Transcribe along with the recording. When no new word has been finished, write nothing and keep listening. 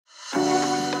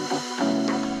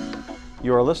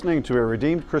You are listening to a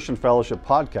Redeemed Christian Fellowship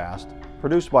podcast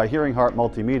produced by Hearing Heart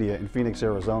Multimedia in Phoenix,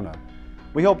 Arizona.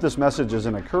 We hope this message is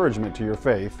an encouragement to your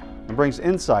faith and brings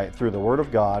insight through the Word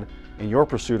of God in your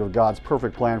pursuit of God's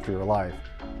perfect plan for your life.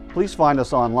 Please find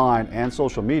us online and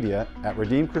social media at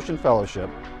Redeemed Christian Fellowship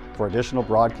for additional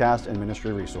broadcast and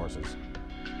ministry resources.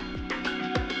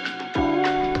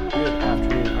 Good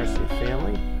afternoon, RC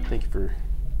family. Thank you for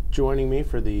joining me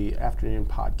for the afternoon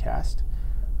podcast.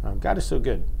 God is so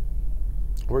good.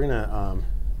 We're going to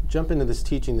jump into this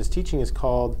teaching. This teaching is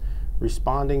called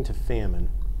Responding to Famine.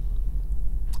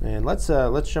 And let's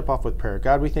jump off with prayer.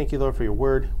 God, we thank you, Lord, for your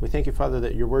word. We thank you, Father,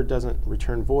 that your word doesn't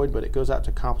return void, but it goes out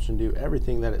to accomplish and do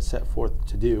everything that it's set forth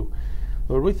to do.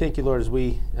 Lord, we thank you, Lord, as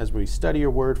we study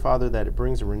your word, Father, that it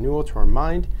brings a renewal to our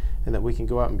mind and that we can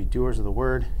go out and be doers of the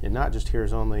word and not just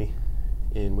hearers only.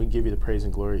 And we give you the praise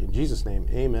and glory in Jesus' name.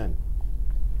 Amen.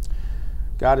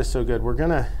 God is so good. We're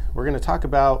gonna talk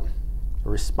about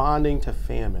responding to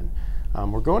famine.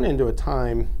 We're going into a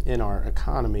time in our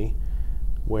economy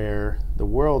where the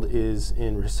world is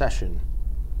in recession.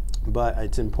 But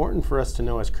it's important for us to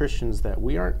know as Christians that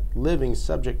we aren't living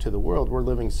subject to the world. We're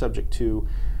living subject to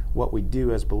what we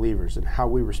do as believers and how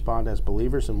we respond as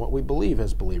believers and what we believe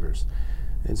as believers.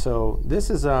 And so this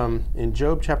is in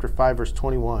Job chapter 5, verse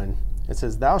 21. It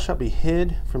says, "Thou shalt be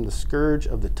hid from the scourge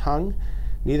of the tongue,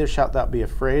 neither shalt thou be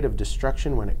afraid of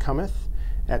destruction when it cometh.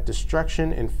 At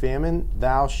destruction and famine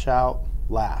thou shalt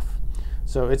laugh."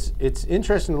 So it's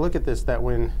interesting to look at this, that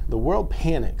when the world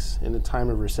panics in a time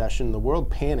of recession, the world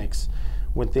panics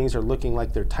when things are looking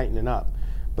like they're tightening up.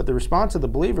 But the response of the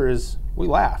believer is we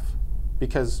laugh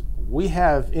because we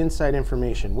have inside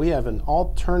information. We have an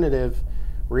alternative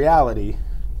reality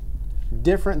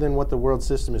different than what the world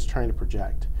system is trying to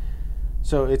project.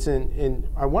 So it's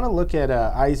I want to look at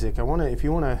Isaac. If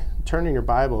you want to turn in your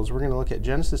Bibles, we're going to look at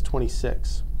Genesis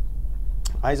 26.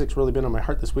 Isaac's really been on my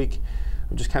heart this week.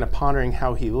 I'm just kind of pondering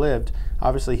how he lived.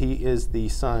 Obviously, he is the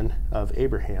son of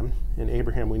Abraham, and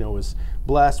Abraham we know was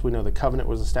blessed. We know the covenant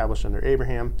was established under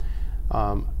Abraham.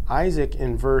 Isaac,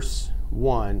 in verse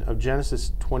 1 of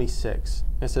Genesis 26,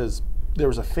 it says, "There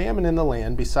was a famine in the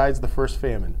land besides the first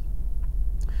famine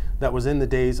that was in the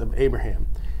days of Abraham.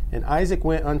 And Isaac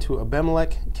went unto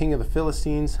Abimelech, king of the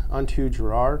Philistines, unto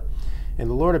Gerar. And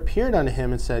the Lord appeared unto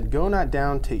him and said, Go not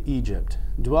down to Egypt,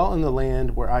 dwell in the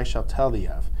land where I shall tell thee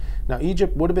of." Now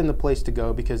Egypt would have been the place to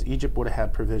go because Egypt would have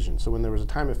had provision. So when there was a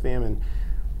time of famine,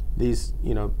 the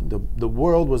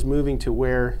world was moving to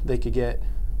where they could get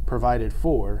provided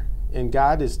for. And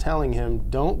God is telling him,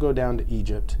 don't go down to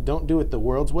Egypt. Don't do it the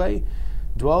world's way.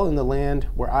 Dwell in the land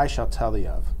where I shall tell thee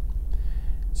of.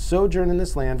 "Sojourn in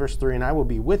this land," verse 3, "and I will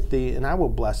be with thee, and I will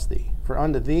bless thee. For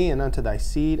unto thee and unto thy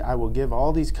seed I will give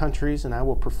all these countries, and I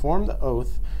will perform the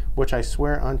oath which I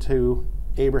swear unto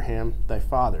Abraham thy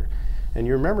father." And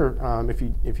you remember,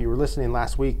 if you were listening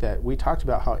last week, that we talked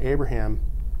about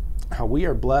how we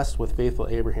are blessed with faithful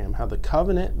Abraham, how the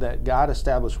covenant that God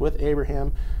established with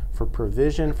Abraham for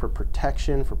provision, for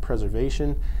protection, for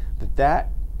preservation,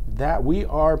 that we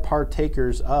are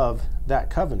partakers of that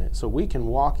covenant. So we can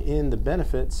walk in the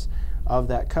benefits of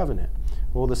that covenant.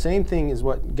 Well, the same thing is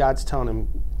what God's telling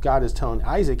him. God is telling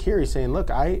Isaac here. He's saying, look,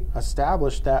 I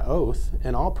established that oath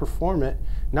and I'll perform it,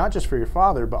 not just for your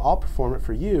father, but I'll perform it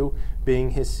for you,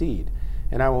 being his seed.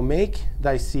 "And I will make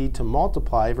thy seed to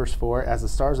multiply," verse 4, "as the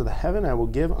stars of the heaven. I will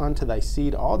give unto thy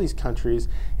seed all these countries,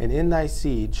 and in thy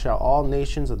seed shall all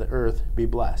nations of the earth be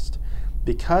blessed.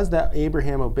 Because that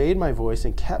Abraham obeyed my voice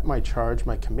and kept my charge,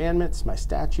 my commandments, my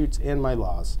statutes, and my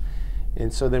laws."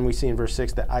 And so then we see in verse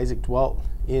 6 that Isaac dwelt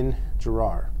in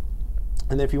Gerar.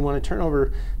 And if you want to turn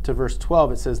over to verse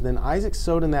 12, it says, "Then Isaac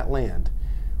sowed in that land."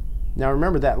 Now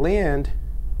remember, that land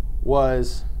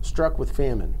was struck with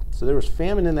famine. So there was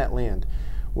famine in that land.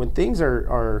 When things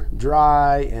are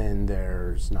dry and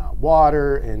there's not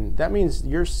water, and that means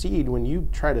your seed, when you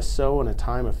try to sow in a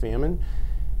time of famine,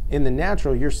 in the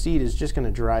natural, your seed is just going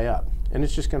to dry up and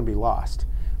it's just going to be lost.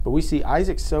 But we see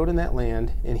Isaac sowed in that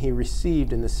land, and he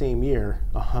received in the same year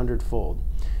 100-fold.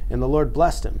 And the Lord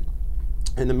blessed him.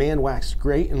 And the man waxed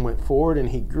great and went forward, and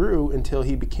he grew until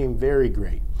he became very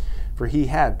great. For he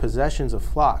had possessions of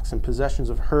flocks and possessions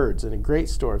of herds and a great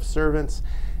store of servants.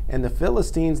 And the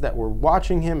Philistines that were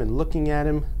watching him and looking at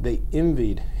him, they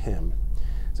envied him.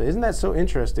 So isn't that so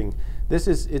interesting?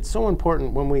 It's so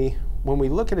important when we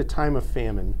look at a time of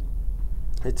famine.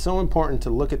 It's so important to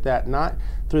look at that not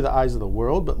through the eyes of the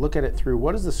world, but look at it through,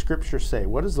 what does the Scripture say?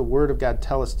 What does the Word of God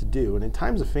tell us to do? And in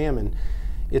times of famine,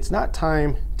 it's not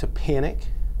time to panic.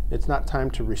 It's not time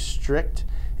to restrict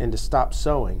and to stop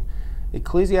sowing.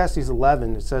 Ecclesiastes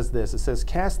 11, it says this. It says,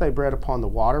 cast thy bread upon the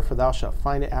water, for thou shalt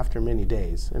find it after many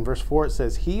days. In verse 4 it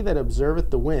says, he that observeth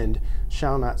the wind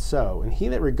shall not sow, and he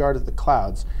that regardeth the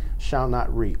clouds shall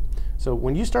not reap. So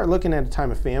when you start looking at a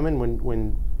time of famine,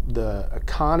 when the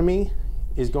economy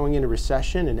is going into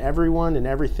recession and everyone and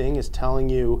everything is telling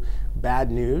you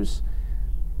bad news,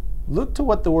 look to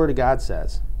what the Word of God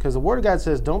says. Because the Word of God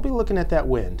says, don't be looking at that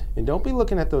wind and don't be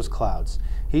looking at those clouds.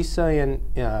 He's saying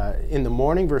in the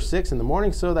morning, verse 6, in the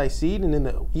morning sow thy seed, and in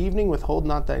the evening withhold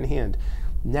not thine hand.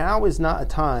 Now is not a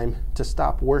time to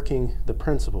stop working the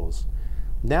principles.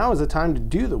 Now is a time to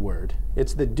do the Word.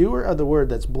 It's the doer of the Word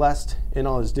that's blessed in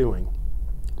all his doing.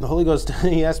 The Holy Ghost,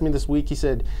 he asked me this week, he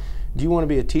said, do you want to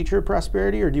be a teacher of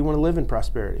prosperity or do you want to live in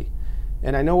prosperity?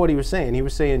 And I know what he was saying. He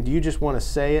was saying, do you just want to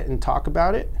say it and talk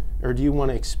about it, or do you want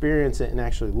to experience it and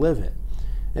actually live it?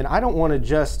 And I don't want to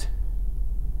just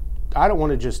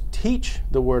teach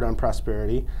the word on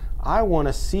prosperity. I want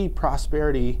to see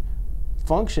prosperity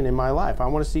function in my life. I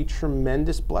want to see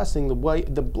tremendous blessing,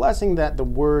 the blessing that the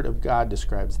Word of God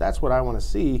describes. That's what I want to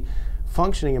see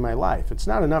functioning in my life. It's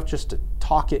not enough just to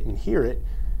talk it and hear it.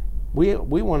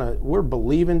 We're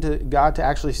believing to God to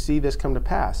actually see this come to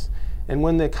pass. And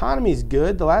when the economy is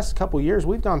good, the last couple of years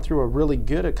we've gone through a really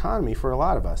good economy for a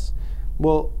lot of us.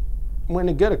 Well, when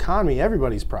a good economy,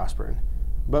 everybody's prospering.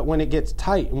 But when it gets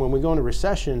tight and when we go into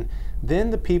recession, then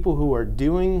the people who are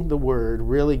doing the Word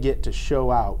really get to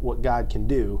show out what God can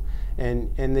do.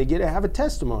 And they get to have a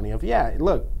testimony of, yeah,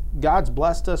 look, God's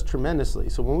blessed us tremendously.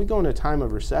 So when we go into a time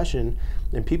of recession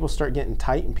and people start getting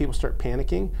tight and people start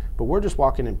panicking, but we're just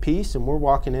walking in peace and we're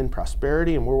walking in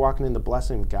prosperity and we're walking in the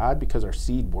blessing of God because our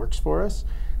seed works for us,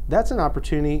 that's an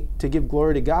opportunity to give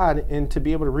glory to God and to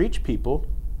be able to reach people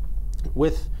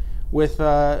with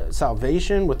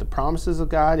salvation, with the promises of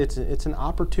God. It's an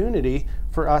opportunity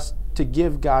for us to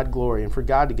give God glory and for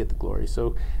God to get the glory.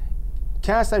 So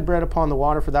cast thy bread upon the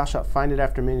water, for thou shalt find it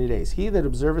after many days. He that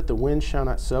observeth the wind shall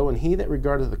not sow, and he that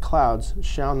regardeth the clouds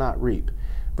shall not reap.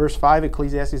 Verse 5,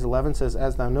 Ecclesiastes 11 says,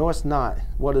 as thou knowest not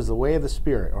what is the way of the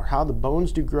Spirit, or how the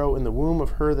bones do grow in the womb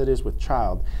of her that is with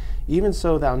child, even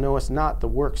so thou knowest not the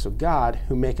works of God,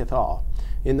 who maketh all.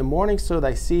 In the morning sow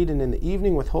thy seed, and in the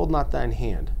evening withhold not thine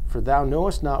hand. For thou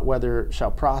knowest not whether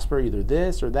shall prosper either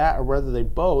this or that, or whether they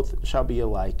both shall be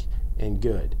alike and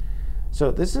good. So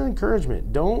this is an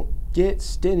encouragement. Don't get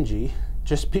stingy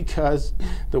just because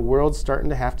the world's starting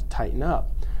to have to tighten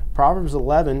up. Proverbs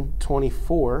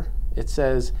 11:24, it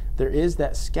says, there is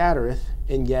that scattereth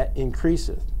and yet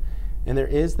increaseth, and there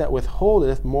is that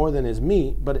withholdeth more than is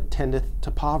meet, but it tendeth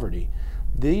to poverty.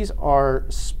 These are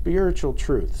spiritual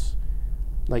truths.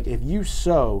 Like, if you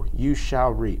sow, you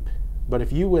shall reap. But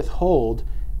if you withhold,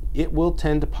 it will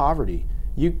tend to poverty.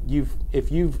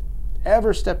 If you've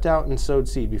ever stepped out and sowed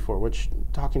seed before, which,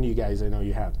 talking to you guys, I know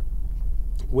you have,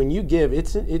 when you give,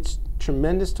 it's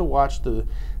tremendous to watch the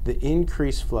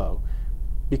increased flow,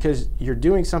 because you're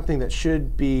doing something that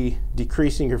should be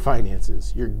decreasing your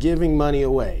finances. You're giving money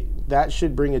away. That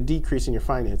should bring a decrease in your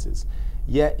finances.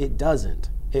 Yet it doesn't.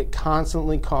 It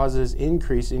constantly causes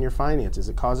increase in your finances.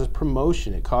 It causes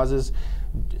promotion. It causes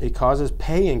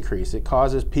pay increase. It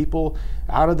causes people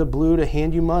out of the blue to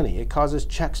hand you money. It causes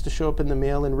checks to show up in the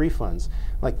mail and refunds.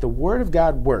 Like, the Word of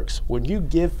God works. When you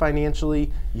give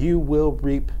financially, you will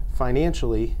reap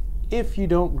financially if you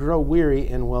don't grow weary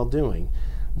in well-doing.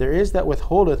 There is that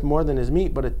withholdeth more than is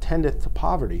meet, but it tendeth to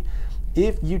poverty.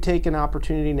 If you take an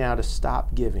opportunity now to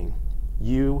stop giving,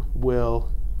 you will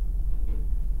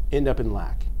end up in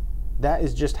lack. That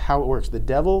is just how it works. The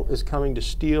devil is coming to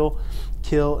steal,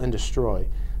 kill, and destroy.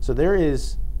 So there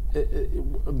is,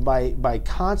 by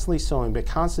constantly sowing, by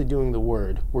constantly doing the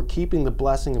Word, we're keeping the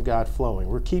blessing of God flowing.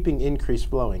 We're keeping increase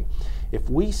flowing. If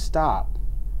we stop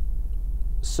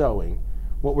sowing,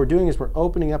 what we're doing is we're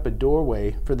opening up a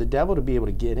doorway for the devil to be able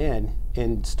to get in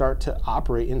and start to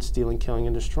operate in stealing, killing,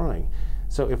 and destroying.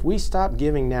 So if we stop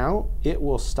giving now, it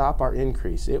will stop our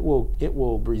increase. It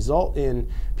will result in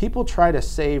people try to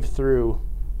save through.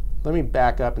 Let me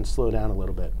back up and slow down a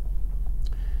little bit.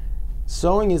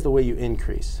 Sowing is the way you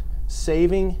increase.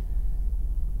 Saving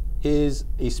is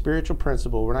a spiritual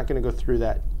principle. We're not going to go through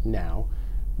that now,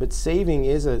 but saving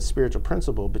is a spiritual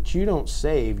principle, but you don't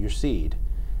save your seed.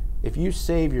 If you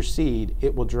save your seed,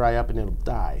 it will dry up and it'll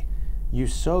die. You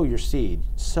sow your seed.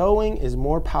 Sowing is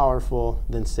more powerful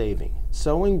than saving.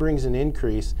 Sowing brings an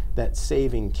increase that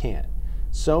saving can't.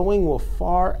 Sowing will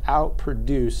far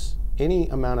outproduce any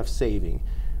amount of saving.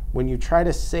 When you try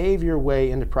to save your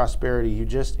way into prosperity, you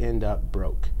just end up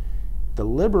broke. The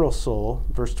liberal soul,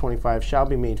 verse 25, shall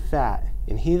be made fat,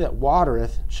 and he that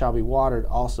watereth shall be watered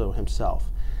also himself.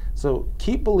 So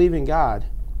keep believing God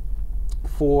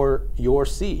for your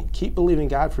seed. Keep believing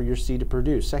God for your seed to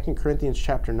produce. 2 Corinthians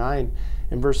chapter 9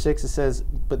 and verse 6, it says,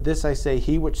 "But this I say,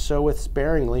 he which soweth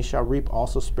sparingly shall reap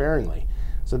also sparingly."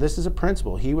 So this is a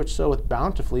principle. He which soweth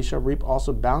bountifully shall reap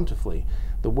also bountifully.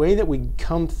 The way that we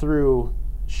come through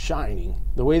shining,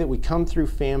 the way that we come through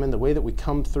famine, the way that we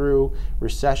come through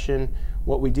recession,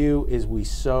 what we do is we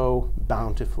sow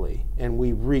bountifully and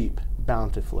we reap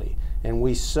bountifully. And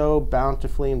we sow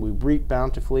bountifully and we reap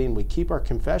bountifully, and we keep our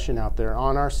confession out there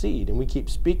on our seed, and we keep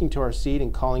speaking to our seed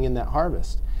and calling in that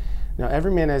harvest. Now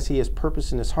every man as he has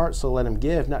purpose in his heart, so let him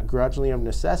give, not grudgingly of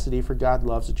necessity, for God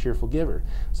loves a cheerful giver.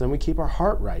 So then we keep our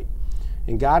heart right.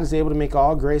 And God is able to make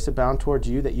all grace abound towards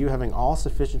you, that you, having all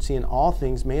sufficiency in all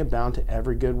things, may abound to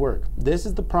every good work. This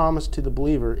is the promise to the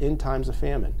believer in times of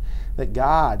famine, that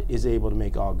God is able to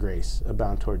make all grace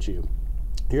abound towards you.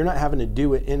 You're not having to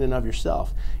do it in and of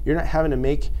yourself. You're not having to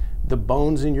make the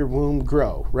bones in your womb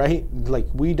grow, right? Like,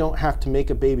 we don't have to make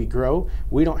a baby grow.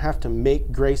 We don't have to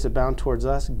make grace abound towards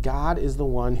us. God is the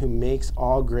one who makes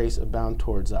all grace abound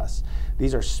towards us.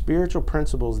 These are spiritual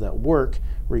principles that work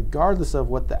regardless of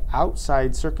what the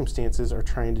outside circumstances are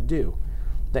trying to do.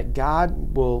 That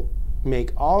God will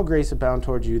make all grace abound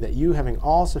towards you, that you, having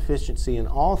all sufficiency in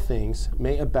all things,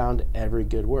 may abound to every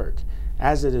good work.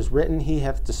 As it is written, he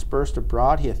hath dispersed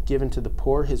abroad, he hath given to the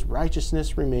poor, his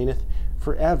righteousness remaineth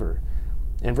forever.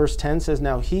 And verse 10 says,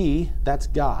 "Now he," that's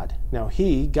God, "now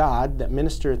he, God, that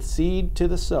ministereth seed to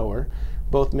the sower,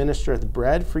 both ministereth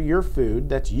bread for your food,"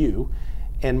 that's you,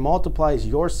 "and multiplies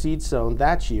your seed sown,"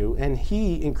 that's you, "and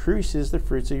he increases the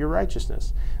fruits of your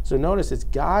righteousness." So notice, it's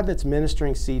God that's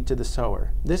ministering seed to the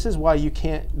sower. This is why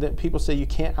that people say you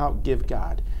can't outgive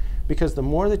God. Because the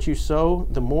more that you sow,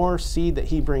 the more seed that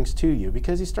he brings to you,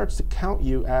 because he starts to count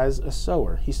you as a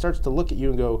sower. He starts to look at you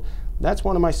and go, "That's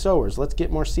one of my sowers. Let's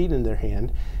get more seed in their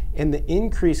hand." And the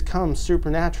increase comes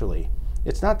supernaturally.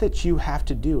 It's not that you have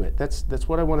to do it. That's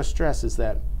what I want to stress, is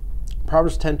that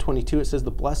Proverbs 10:22, it says,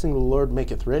 "The blessing of the Lord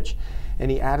maketh rich, and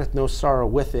he addeth no sorrow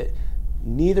with it,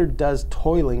 neither does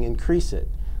toiling increase it."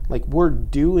 Like, we're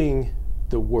doing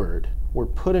the word. We're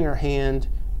putting our hand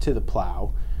to the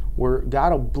plow.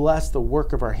 God will bless the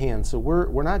work of our hands. So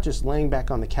we're not just laying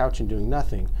back on the couch and doing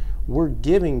nothing. We're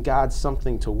giving God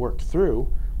something to work through.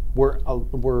 We're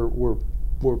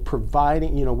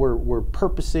providing, we're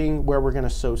purposing where we're going to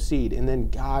sow seed, and then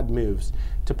God moves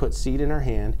to put seed in our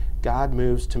hand. God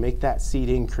moves to make that seed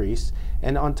increase,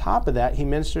 and on top of that, he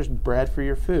ministers bread for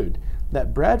your food.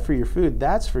 That bread for your food,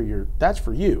 that's for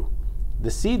you.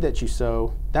 The seed that you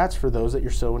sow, that's for those that you're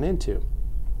sowing into.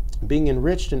 Being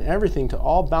enriched in everything to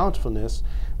all bountifulness,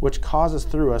 which causes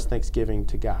through us thanksgiving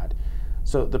to God.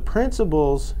 So the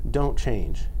principles don't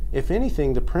change. If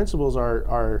anything, the principles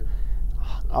are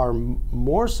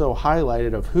more so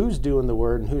highlighted of who's doing the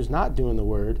word and who's not doing the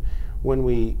word when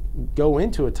we go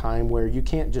into a time where you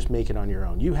can't just make it on your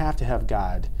own. You have to have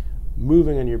God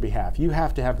moving on your behalf. You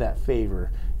have to have that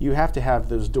favor. You have to have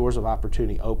those doors of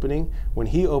opportunity opening. When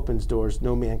he opens doors,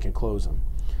 no man can close them.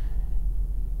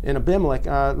 In Abimelech,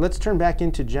 let's turn back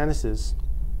into Genesis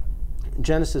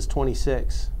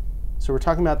 26. So we're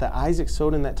talking about that Isaac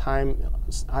sowed in that time.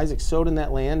 Isaac sowed in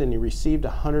that land, and he received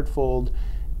 100-fold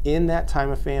in that time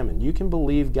of famine. You can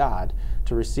believe God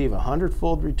to receive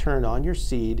 100-fold return on your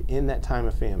seed in that time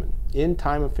of famine, in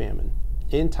time of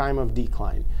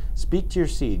decline. Speak to your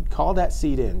seed. Call that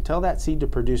seed in. Tell that seed to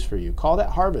produce for you. Call that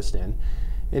harvest in,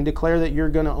 and declare that you're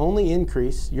going to only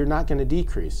increase. You're not going to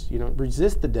decrease.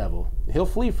 Resist the devil. He'll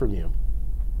flee from you.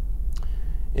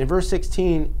 In verse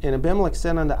 16, "And Abimelech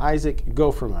said unto Isaac,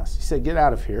 Go from us." He said, "Get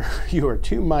out of here. You are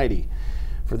too mighty,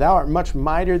 for thou art much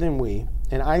mightier than we."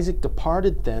 And Isaac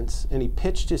departed thence, and he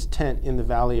pitched his tent in the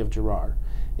valley of Gerar,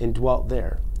 and dwelt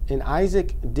there. And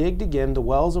Isaac digged again the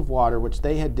wells of water which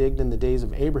they had digged in the days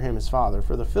of Abraham his father,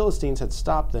 for the Philistines had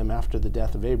stopped them after the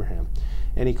death of Abraham.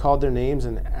 And he called their names,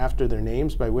 and after their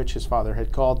names by which his father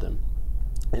had called them.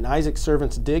 And Isaac's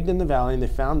servants digged in the valley, and they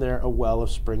found there a well of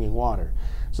springing water.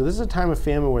 So this is a time of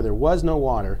famine where there was no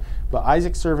water, but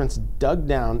Isaac's servants dug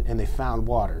down, and they found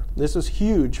water. This was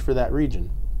huge for that region.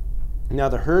 Now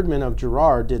the herdmen of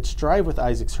Gerar did strive with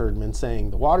Isaac's herdmen,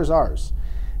 saying, "The water's ours."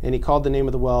 And he called the name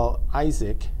of the well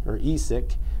Isaac, or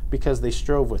Esek, because they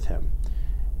strove with him.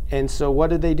 And so what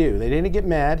did they do? They didn't get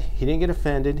mad. He didn't get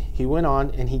offended. He went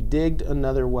on and he digged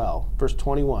another well. Verse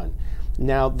 21.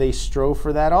 Now they strove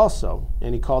for that also,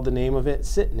 and he called the name of it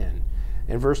Sitnan.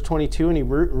 In verse 22, and he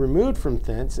removed from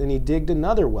thence, and he digged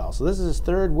another well. So this is his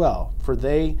third well, for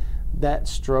they that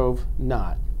strove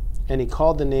not. And he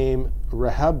called the name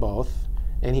Rehoboth,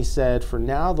 and he said, For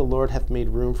now the Lord hath made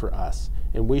room for us,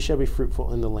 and we shall be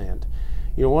fruitful in the land.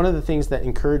 One of the things that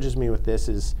encourages me with this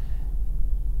is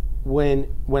when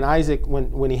Isaac,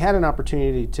 when he had an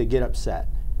opportunity to get upset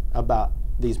about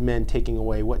these men taking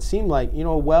away what seemed like,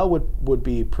 a well would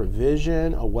be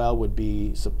provision, a well would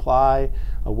be supply,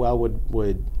 a well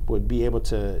would be able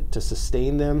to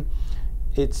sustain them.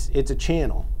 It's a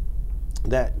channel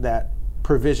that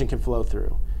provision can flow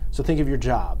through. So think of your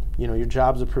job. Your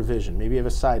job's a provision. Maybe you have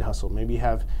a side hustle. Maybe you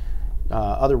have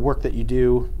other work that you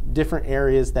do, different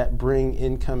areas that bring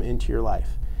income into your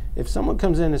life. If someone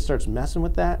comes in and starts messing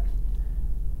with that,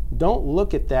 don't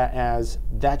look at that as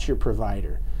that's your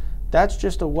provider. That's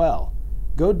just a well.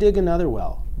 Go dig another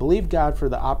well. Believe God for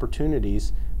the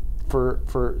opportunities,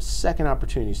 for second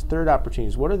opportunities, third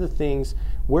opportunities. What are the things,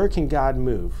 where can God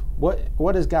move?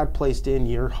 What has God placed in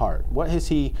your heart? What has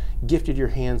He gifted your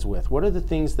hands with? What are the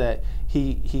things that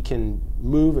He can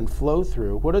move and flow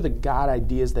through? What are the God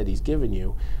ideas that He's given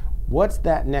you? What's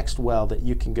that next well that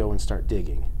you can go and start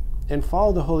digging? And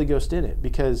follow the Holy Ghost in it,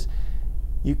 because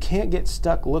you can't get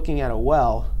stuck looking at a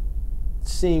well,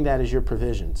 seeing that as your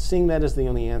provision, seeing that as the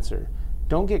only answer.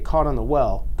 Don't get caught on the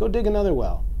well. Go dig another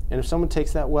well. And if someone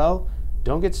takes that well,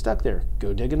 don't get stuck there.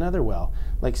 Go dig another well.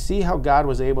 See how God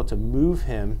was able to move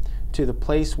him to the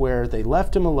place where they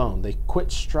left him alone. They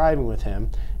quit striving with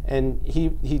him. And he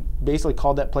basically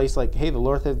called that place hey, the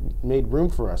Lord has made room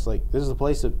for us. This is a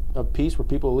place of peace where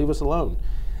people will leave us alone.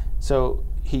 So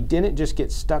he didn't just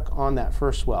get stuck on that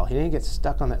first well. He didn't get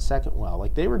stuck on that second well.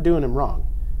 They were doing him wrong.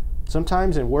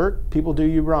 Sometimes in work, people do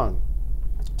you wrong.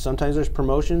 Sometimes there's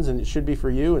promotions and it should be for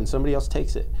you and somebody else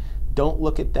takes it. Don't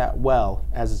look at that well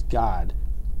as God.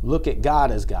 Look at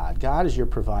God as God. God is your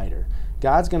provider.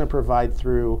 God's going to provide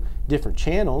through different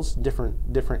channels,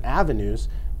 different avenues,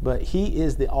 but He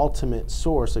is the ultimate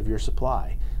source of your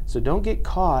supply. So don't get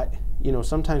caught.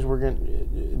 Sometimes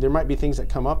there might be things that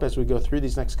come up as we go through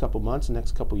these next couple months and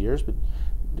next couple years, but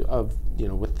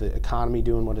with the economy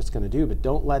doing what it's going to do. But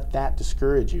don't let that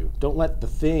discourage you. Don't let the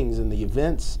things and the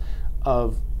events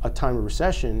of a time of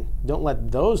recession, don't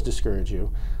let those discourage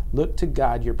you. Look to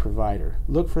God, your provider.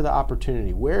 Look for the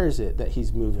opportunity. Where is it that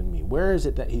He's moving me? Where is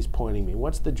it that He's pointing me?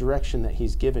 What's the direction that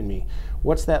He's given me?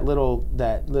 What's that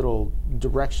little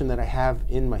direction that I have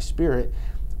in my spirit?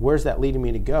 Where's that leading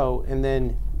me to go? And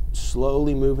then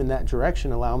slowly move in that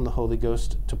direction, allowing the Holy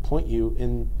Ghost to point you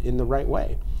in the right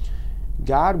way.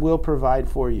 God will provide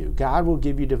for you. God will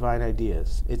give you divine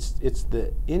ideas. It's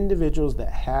the individuals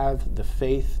that have the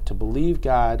faith to believe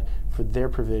God for their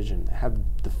provision, have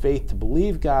the faith to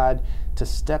believe God to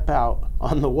step out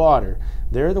on the water.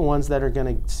 They're the ones that are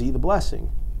going to see the blessing.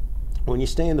 When you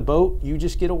stay in the boat, you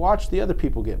just get to watch the other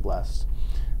people get blessed.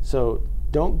 So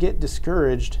don't get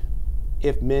discouraged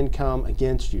if men come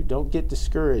against you. Don't get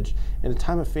discouraged. In a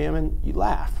time of famine, you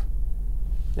laugh.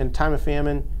 In a time of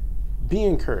famine, be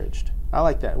encouraged. I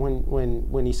like that.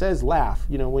 When he says laugh,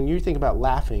 when you think about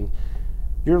laughing,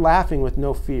 you're laughing with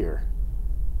no fear.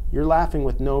 You're laughing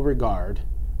with no regard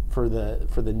for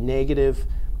the negative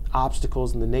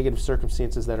obstacles and the negative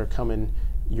circumstances that are coming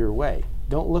your way.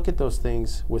 Don't look at those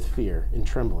things with fear and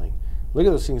trembling. Look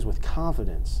at those things with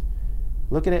confidence.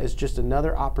 Look at it as just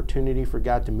another opportunity for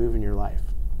God to move in your life.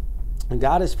 And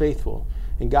God is faithful,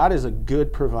 and God is a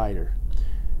good provider.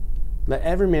 Let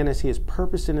every man as he has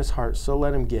purpose in his heart, so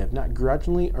let him give, not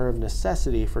grudgingly or of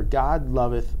necessity, for God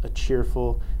loveth a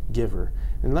cheerful giver.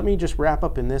 And let me just wrap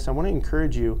up in this. I want to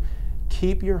encourage you,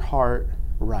 keep your heart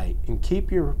right and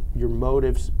keep your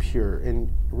motives pure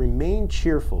and remain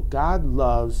cheerful. God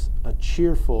loves a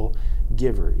cheerful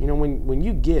giver. When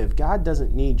you give, God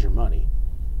doesn't need your money.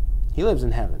 He lives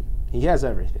in heaven. He has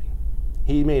everything.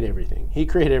 He made everything. He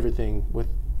created everything with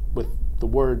the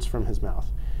words from His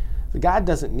mouth. God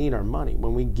doesn't need our money.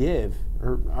 When we give,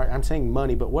 or I'm saying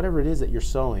money, but whatever it is that you're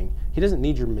sowing, He doesn't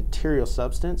need your material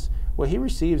substance. What He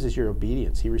receives is your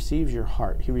obedience. He receives your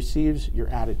heart. He receives your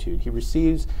attitude. He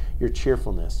receives your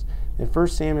cheerfulness. In 1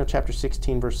 Samuel chapter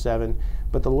 16, verse 7,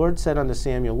 but the Lord said unto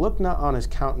Samuel, look not on his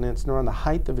countenance, nor on the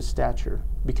height of his stature,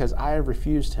 because I have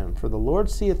refused him. For the Lord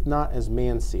seeth not as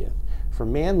man seeth. For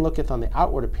man looketh on the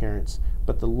outward appearance,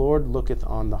 but the Lord looketh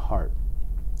on the heart.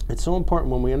 It's so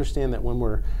important when we understand that when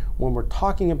we're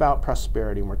talking about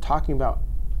prosperity, when we're talking about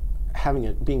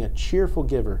being a cheerful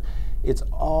giver, it's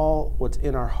all what's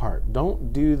in our heart.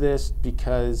 Don't do this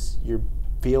because you're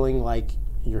feeling like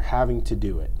you're having to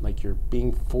do it, like you're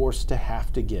being forced to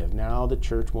have to give. Now the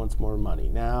church wants more money.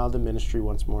 Now the ministry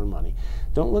wants more money.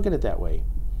 Don't look at it that way.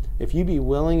 If you be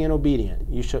willing and obedient,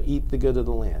 you shall eat the good of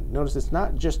the land. Notice it's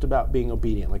not just about being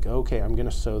obedient, like, okay, I'm going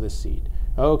to sow this seed.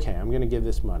 Okay, I'm going to give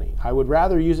this money. I would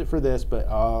rather use it for this, but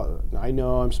I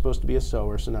know I'm supposed to be a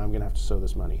sower, so now I'm going to have to sow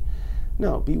this money.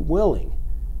 No, be willing.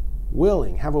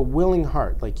 willing. Have a willing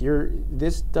heart. Like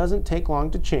this doesn't take long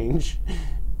to change.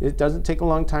 It doesn't take a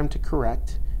long time to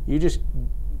correct. You just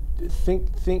think,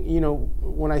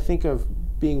 when I think of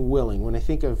being willing, I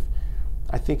think of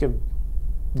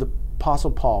the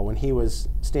Apostle Paul when he was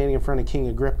standing in front of King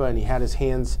Agrippa and he had his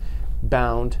hands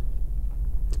bound,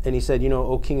 and he said,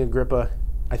 "O King Agrippa,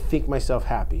 I think myself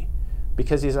happy,"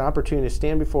 because he has an opportunity to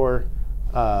stand before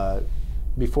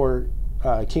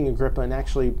King Agrippa and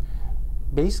actually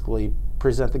basically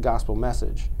present the gospel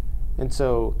message. And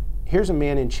so here's a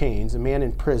man in chains, a man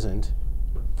imprisoned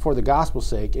for the gospel's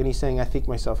sake, and he's saying, "I think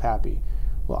myself happy."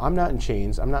 Well, I'm not in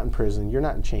chains, I'm not in prison, you're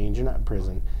not in chains, you're not in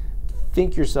prison.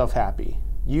 Think yourself happy.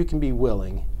 You can be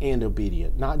willing and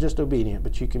obedient. Not just obedient,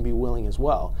 but you can be willing as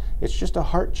well. It's just a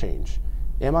heart change.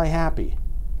 Am I happy?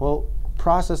 Well,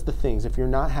 process the things. If you're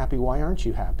not happy, why aren't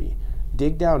you happy?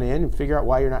 Dig down in and figure out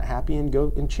why you're not happy and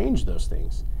go and change those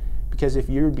things. Because if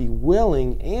you be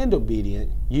willing and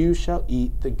obedient, you shall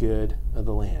eat the good of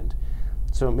the land.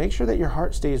 So make sure that your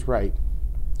heart stays right.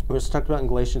 We just talked about in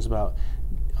Galatians about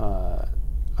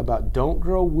don't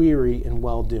grow weary in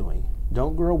well-doing.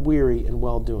 Don't grow weary in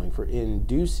well-doing, for in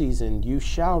due season you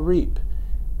shall reap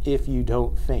if you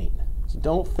don't faint. So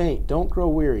don't faint. Don't grow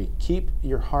weary. Keep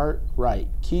your heart right.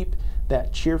 Keep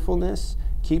that cheerfulness.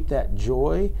 Keep that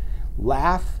joy.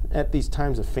 Laugh at these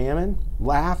times of famine.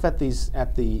 Laugh at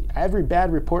every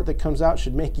bad report that comes out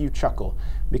should make you chuckle,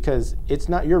 because it's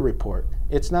not your report.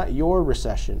 It's not your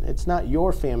recession. It's not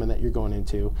your famine that you're going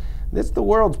into. It's the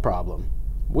world's problem.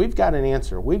 We've got an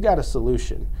answer. We've got a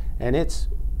solution, and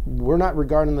we're not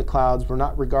regarding the clouds.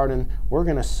 We're going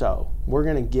to sow. We're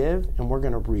going to give, and we're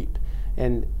going to reap.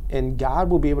 And God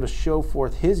will be able to show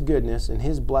forth His goodness and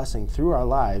His blessing through our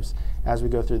lives as we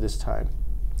go through this time.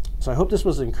 So I hope this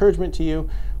was an encouragement to you.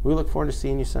 We look forward to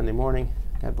seeing you Sunday morning.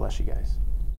 God bless you guys.